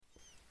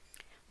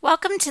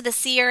Welcome to the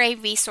CRA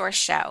Resource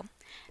Show.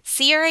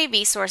 CRA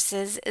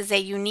Resources is a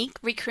unique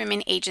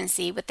recruitment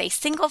agency with a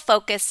single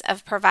focus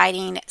of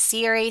providing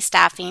CRA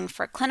staffing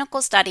for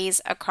clinical studies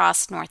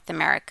across North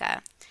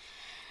America.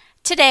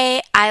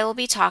 Today, I will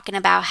be talking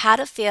about how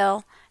to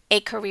fill a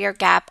career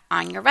gap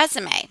on your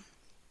resume.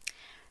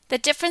 The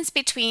difference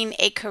between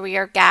a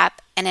career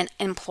gap and an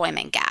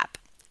employment gap.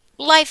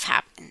 Life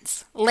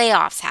happens,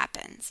 layoffs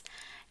happen,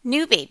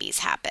 new babies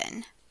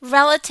happen,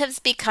 relatives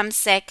become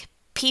sick,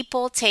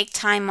 people take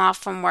time off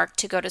from work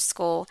to go to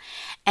school,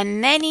 and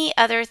many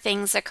other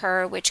things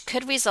occur which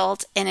could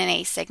result in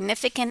a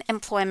significant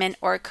employment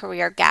or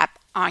career gap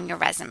on your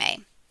resume.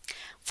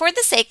 For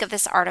the sake of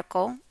this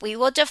article, we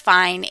will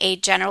define a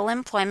general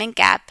employment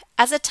gap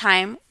as a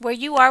time where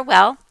you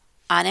are,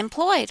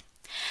 unemployed.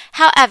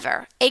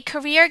 However, a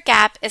career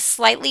gap is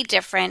slightly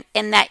different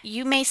in that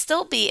you may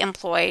still be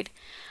employed,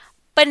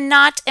 but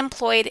not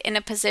employed in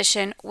a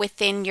position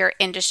within your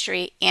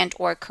industry and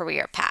or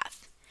career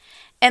path.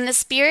 In the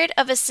spirit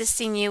of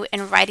assisting you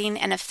in writing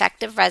an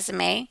effective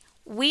resume,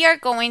 we are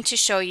going to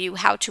show you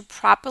how to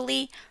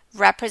properly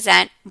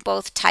represent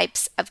both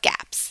types of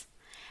gaps.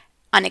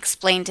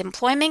 Unexplained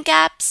employment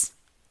gaps.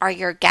 Are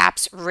your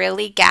gaps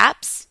really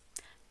gaps?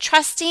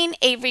 Trusting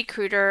a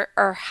recruiter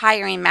or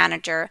hiring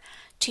manager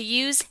to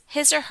use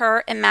his or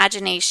her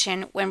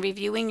imagination when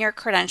reviewing your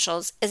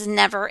credentials is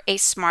never a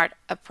smart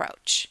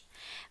approach.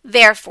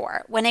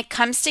 Therefore, when it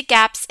comes to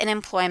gaps in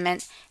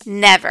employment,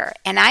 never,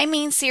 and I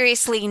mean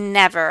seriously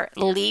never,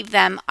 leave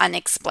them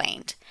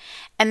unexplained.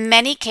 In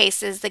many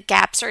cases, the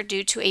gaps are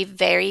due to a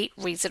very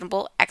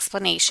reasonable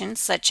explanation,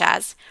 such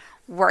as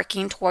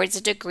working towards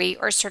a degree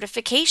or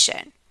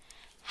certification,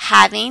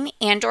 having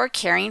and or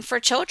caring for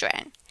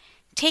children,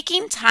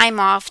 taking time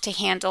off to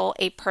handle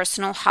a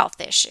personal health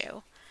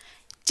issue,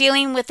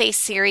 dealing with a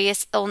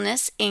serious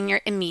illness in your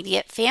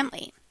immediate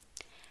family.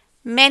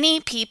 Many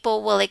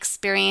people will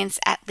experience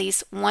at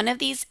least one of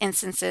these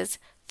instances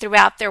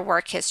throughout their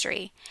work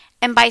history,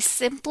 and by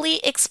simply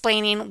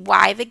explaining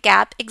why the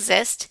gap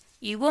exists,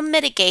 you will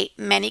mitigate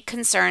many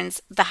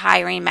concerns the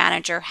hiring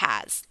manager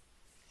has.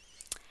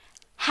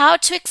 How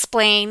to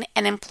explain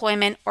an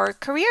employment or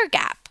career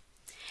gap.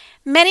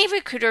 Many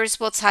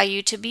recruiters will tell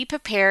you to be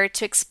prepared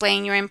to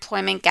explain your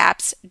employment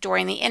gaps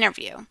during the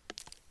interview.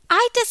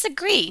 I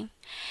disagree.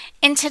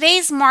 In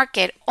today's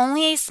market,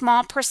 only a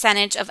small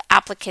percentage of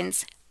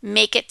applicants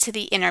make it to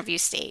the interview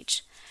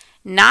stage.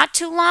 Not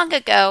too long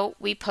ago,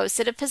 we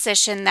posted a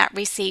position that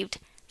received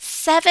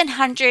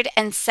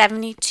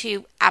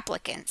 772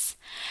 applicants.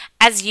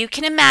 As you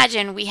can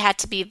imagine, we had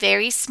to be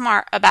very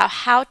smart about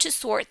how to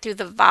sort through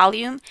the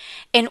volume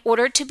in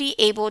order to be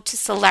able to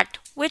select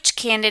which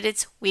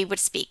candidates we would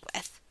speak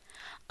with.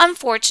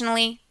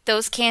 Unfortunately,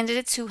 those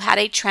candidates who had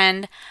a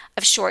trend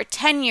of short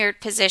tenured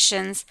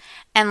positions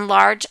and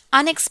large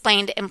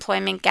unexplained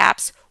employment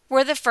gaps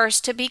were the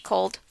first to be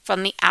culled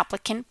from the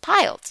applicant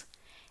pile,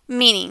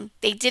 meaning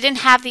they didn't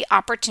have the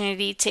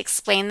opportunity to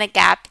explain the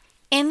gap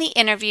in the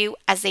interview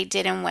as they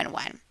didn't win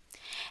one.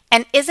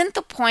 And isn't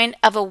the point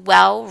of a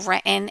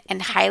well-written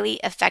and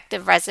highly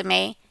effective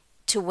resume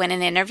to win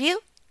an interview?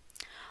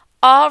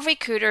 All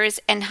recruiters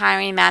and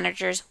hiring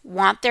managers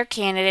want their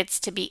candidates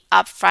to be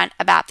upfront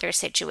about their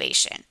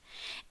situation.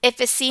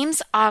 If it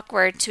seems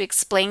awkward to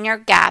explain your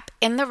gap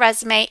in the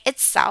resume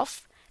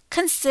itself,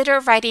 consider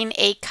writing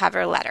a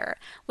cover letter,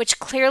 which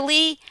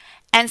clearly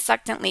and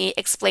succinctly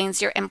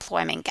explains your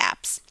employment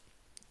gaps.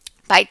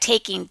 By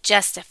taking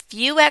just a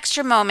few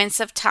extra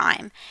moments of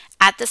time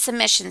at the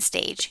submission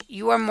stage,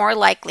 you are more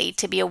likely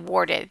to be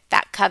awarded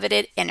that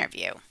coveted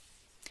interview.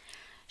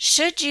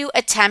 Should you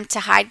attempt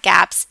to hide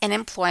gaps in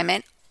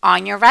employment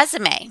on your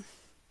resume?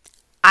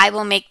 I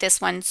will make this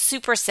one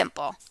super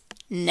simple.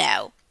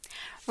 No.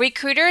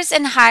 Recruiters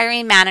and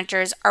hiring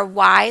managers are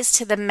wise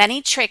to the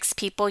many tricks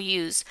people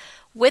use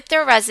with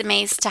their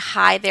resumes to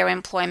hide their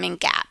employment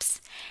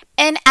gaps.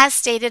 And as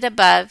stated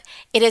above,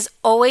 it is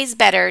always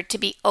better to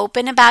be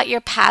open about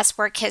your past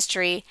work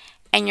history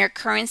and your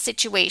current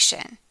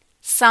situation.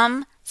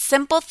 Some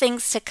simple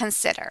things to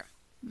consider.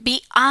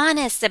 Be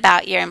honest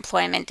about your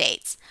employment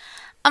dates.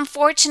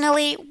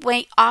 Unfortunately,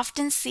 we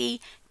often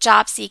see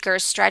job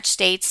seekers stretch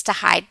dates to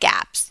hide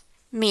gaps,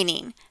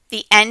 meaning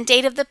the end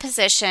date of the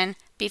position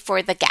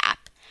before the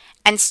gap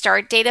and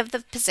start date of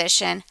the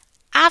position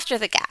after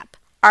the gap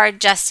are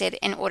adjusted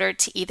in order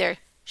to either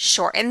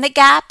shorten the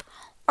gap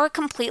or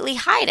completely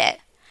hide it.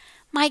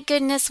 My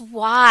goodness,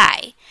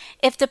 why?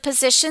 If the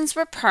positions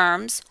were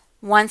perms,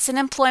 once an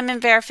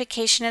employment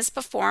verification is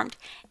performed,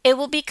 it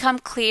will become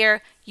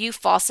clear you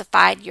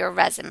falsified your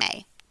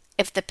resume.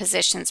 If the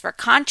positions were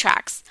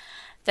contracts,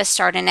 the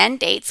start and end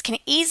dates can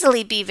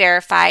easily be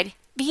verified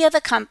via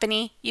the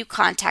company you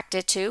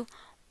contacted to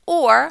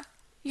or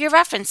your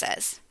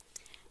references.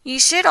 You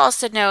should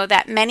also know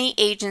that many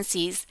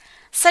agencies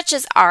such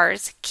as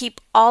ours keep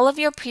all of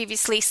your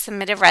previously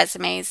submitted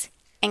resumes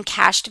and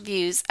cached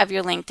views of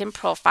your LinkedIn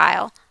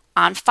profile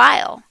on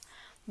file.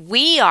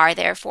 We are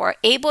therefore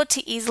able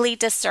to easily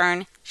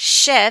discern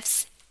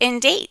shifts in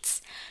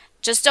dates.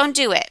 Just don't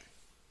do it.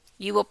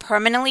 You will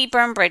permanently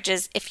burn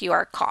bridges if you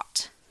are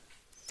caught.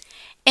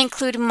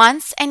 Include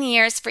months and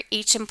years for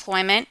each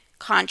employment,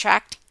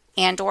 contract,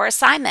 and/or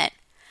assignment.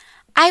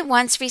 I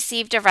once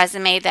received a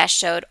resume that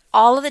showed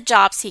all of the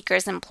job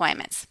seekers'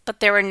 employments,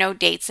 but there were no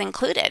dates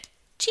included.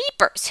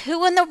 Jeepers,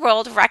 who in the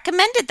world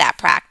recommended that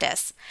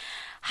practice?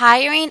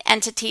 Hiring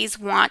entities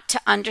want to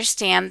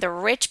understand the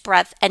rich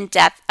breadth and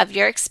depth of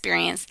your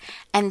experience,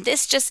 and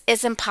this just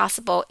isn't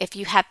possible if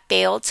you have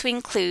failed to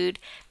include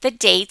the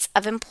dates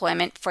of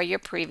employment for your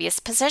previous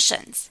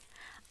positions.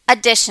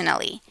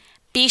 Additionally,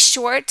 be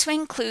sure to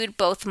include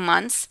both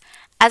months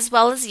as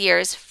well as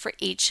years for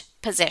each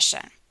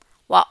position.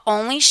 While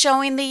only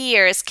showing the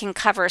years can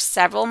cover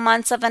several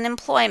months of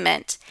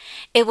unemployment,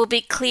 it will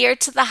be clear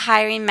to the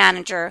hiring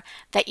manager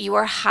that you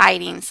are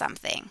hiding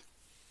something.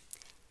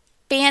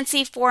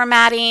 Fancy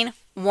formatting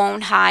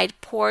won't hide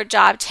poor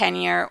job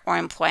tenure or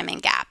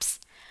employment gaps.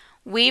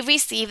 We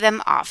receive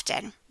them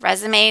often,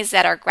 resumes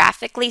that are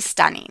graphically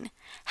stunning.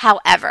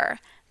 However,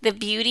 the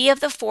beauty of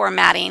the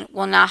formatting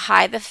will not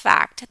hide the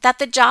fact that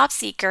the job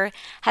seeker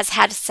has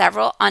had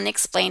several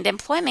unexplained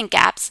employment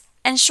gaps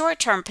and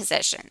short-term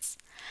positions.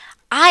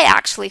 I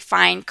actually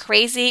find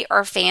crazy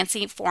or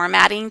fancy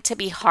formatting to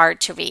be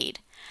hard to read.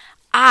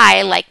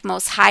 I, like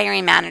most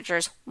hiring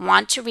managers,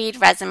 want to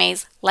read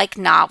resumes like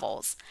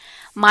novels.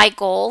 My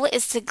goal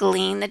is to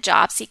glean the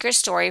job seeker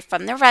story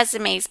from the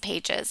resumes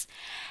pages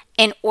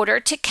in order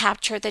to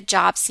capture the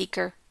job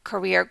seeker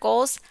career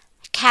goals,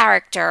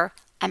 character,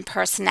 and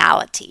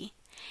personality.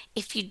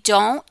 If you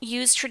don't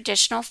use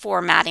traditional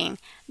formatting,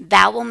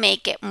 that will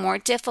make it more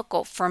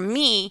difficult for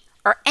me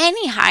or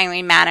any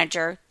hiring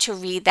manager to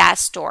read that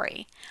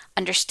story,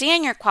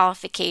 understand your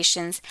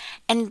qualifications,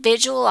 and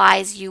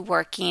visualize you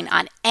working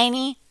on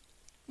any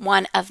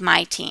one of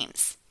my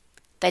teams.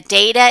 The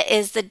data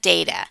is the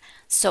data,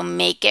 so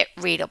make it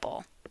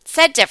readable.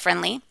 Said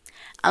differently,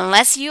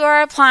 unless you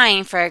are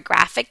applying for a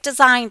graphic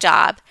design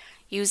job,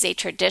 use a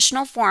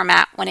traditional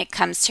format when it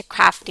comes to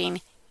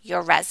crafting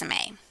your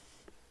resume.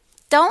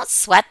 Don't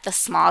sweat the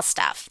small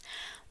stuff.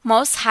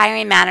 Most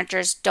hiring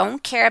managers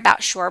don't care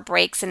about short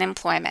breaks in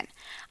employment.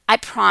 I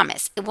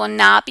promise it will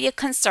not be a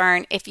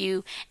concern if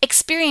you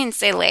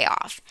experience a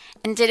layoff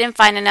and didn't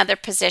find another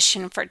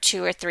position for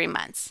 2 or 3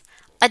 months.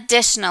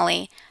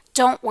 Additionally,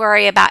 don't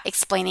worry about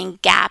explaining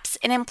gaps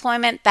in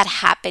employment that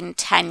happened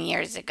 10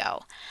 years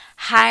ago.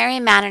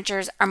 Hiring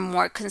managers are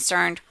more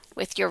concerned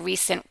with your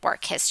recent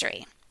work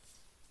history.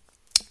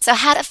 So,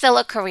 how to fill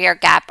a career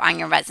gap on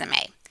your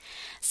resume.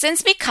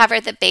 Since we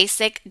covered the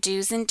basic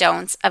do's and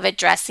don'ts of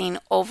addressing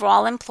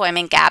overall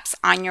employment gaps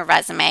on your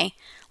resume,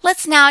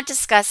 let's now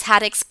discuss how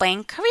to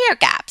explain career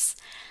gaps.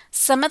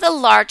 Some of the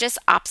largest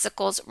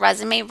obstacles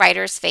resume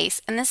writers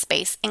face in this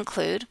space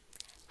include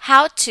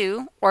how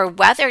to or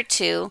whether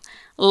to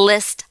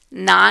list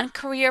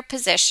non-career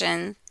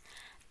positions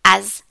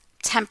as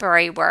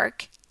temporary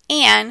work,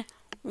 and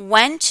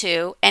when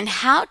to and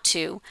how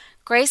to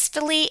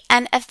gracefully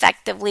and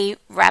effectively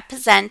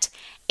represent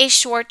a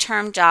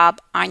short-term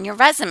job on your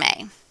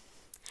resume.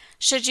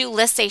 Should you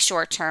list a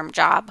short-term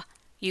job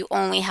you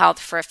only held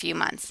for a few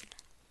months?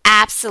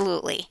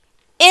 Absolutely,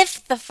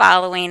 if the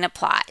following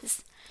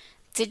applies.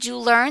 Did you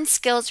learn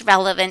skills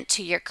relevant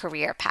to your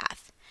career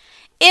path?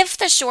 If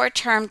the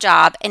short-term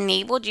job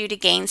enabled you to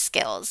gain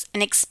skills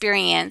and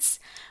experience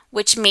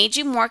which made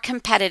you more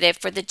competitive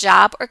for the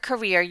job or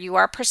career you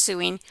are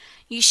pursuing,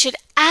 you should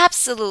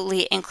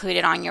absolutely include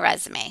it on your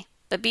resume.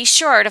 But be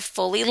sure to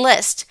fully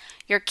list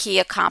your key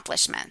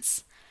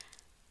accomplishments,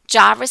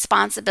 job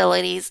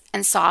responsibilities,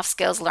 and soft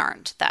skills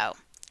learned, though,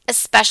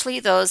 especially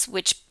those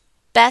which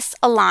best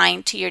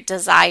align to your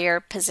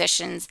desired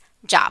position's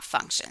job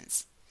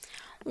functions.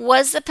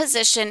 Was the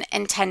position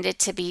intended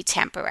to be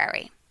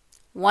temporary?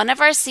 One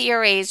of our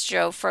CRAs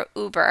drove for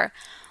Uber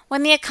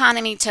when the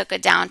economy took a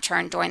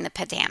downturn during the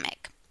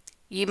pandemic.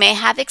 You may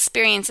have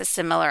experienced a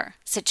similar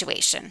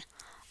situation.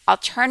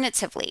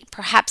 Alternatively,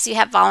 perhaps you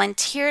have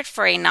volunteered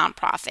for a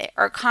nonprofit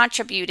or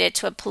contributed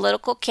to a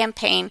political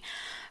campaign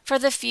for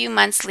the few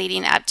months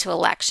leading up to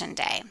Election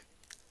Day.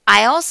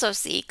 I also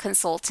see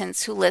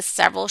consultants who list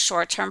several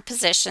short-term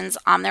positions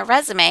on their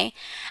resume,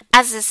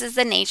 as this is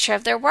the nature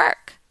of their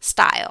work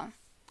style,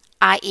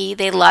 i.e.,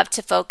 they love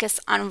to focus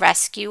on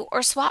rescue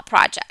or SWAT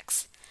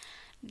projects.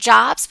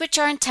 Jobs which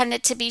are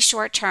intended to be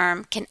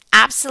short-term can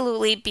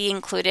absolutely be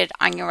included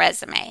on your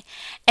resume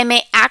and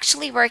may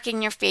actually work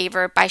in your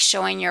favor by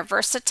showing your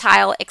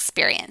versatile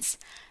experience.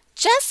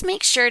 Just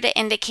make sure to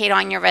indicate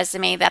on your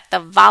resume that the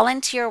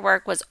volunteer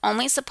work was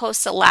only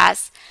supposed to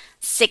last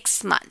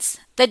 6 months,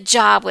 the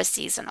job was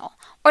seasonal,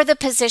 or the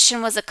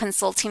position was a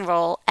consulting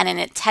role and it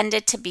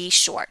intended to be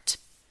short.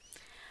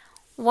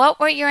 What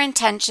were your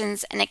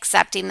intentions in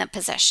accepting the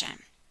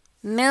position?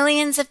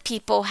 Millions of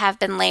people have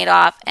been laid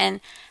off and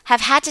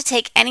have had to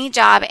take any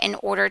job in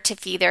order to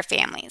feed their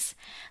families.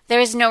 There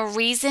is no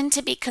reason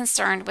to be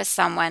concerned with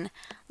someone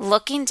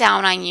looking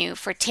down on you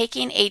for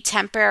taking a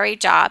temporary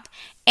job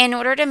in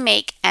order to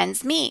make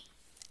ends meet.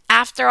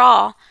 After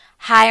all,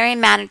 Hiring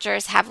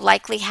managers have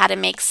likely had to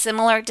make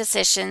similar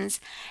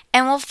decisions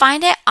and will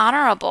find it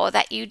honorable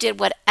that you did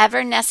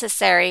whatever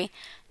necessary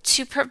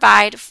to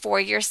provide for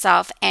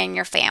yourself and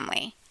your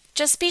family.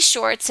 Just be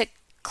sure to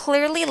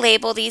clearly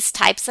label these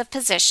types of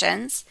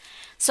positions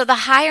so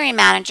the hiring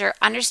manager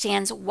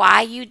understands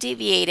why you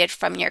deviated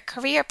from your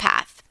career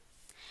path.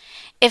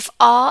 If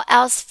all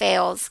else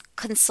fails,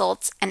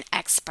 consult an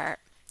expert.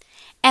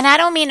 And I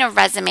don't mean a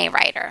resume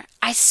writer.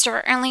 I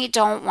certainly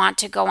don't want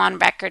to go on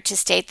record to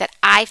state that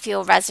I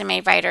feel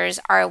resume writers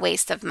are a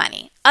waste of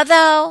money,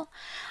 although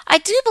I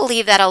do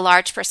believe that a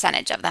large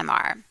percentage of them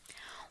are.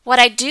 What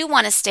I do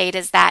want to state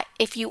is that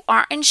if you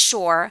aren't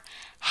sure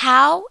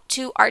how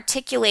to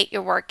articulate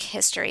your work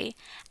history,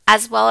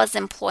 as well as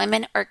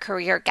employment or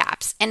career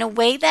gaps, in a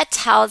way that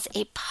tells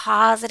a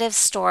positive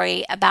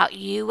story about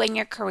you and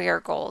your career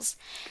goals,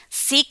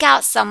 seek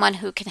out someone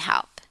who can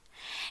help.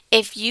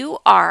 If you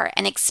are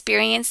an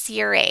experienced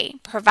CRA,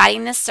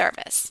 providing this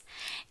service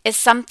is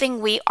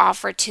something we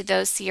offer to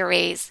those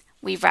CRAs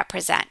we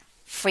represent,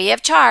 free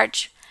of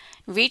charge.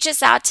 Reach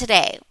us out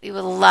today. We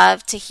would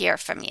love to hear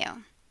from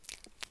you.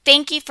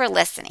 Thank you for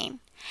listening.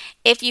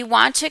 If you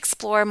want to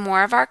explore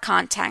more of our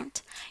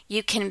content,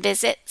 you can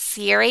visit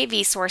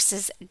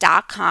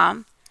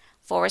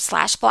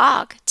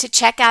craresources.com/blog to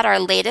check out our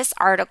latest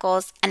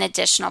articles and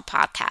additional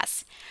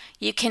podcasts.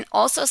 You can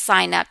also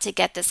sign up to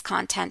get this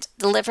content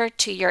delivered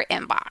to your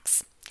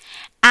inbox.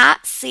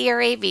 At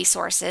CRA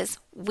Resources,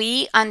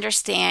 we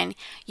understand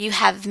you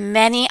have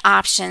many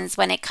options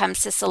when it comes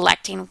to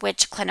selecting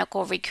which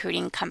clinical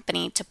recruiting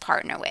company to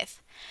partner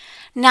with.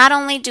 Not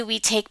only do we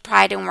take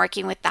pride in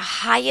working with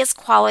the highest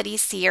quality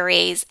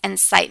CRAs and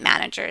site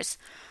managers,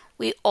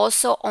 we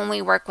also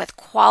only work with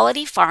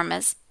quality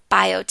pharmas,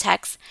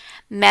 biotechs,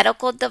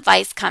 medical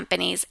device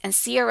companies, and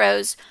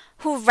CROs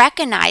who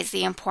recognize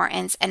the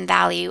importance and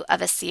value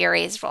of a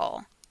CRA's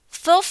role.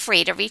 Feel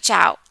free to reach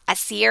out at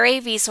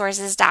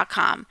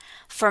craresources.com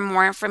for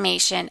more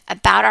information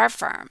about our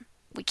firm.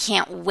 We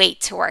can't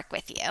wait to work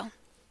with you.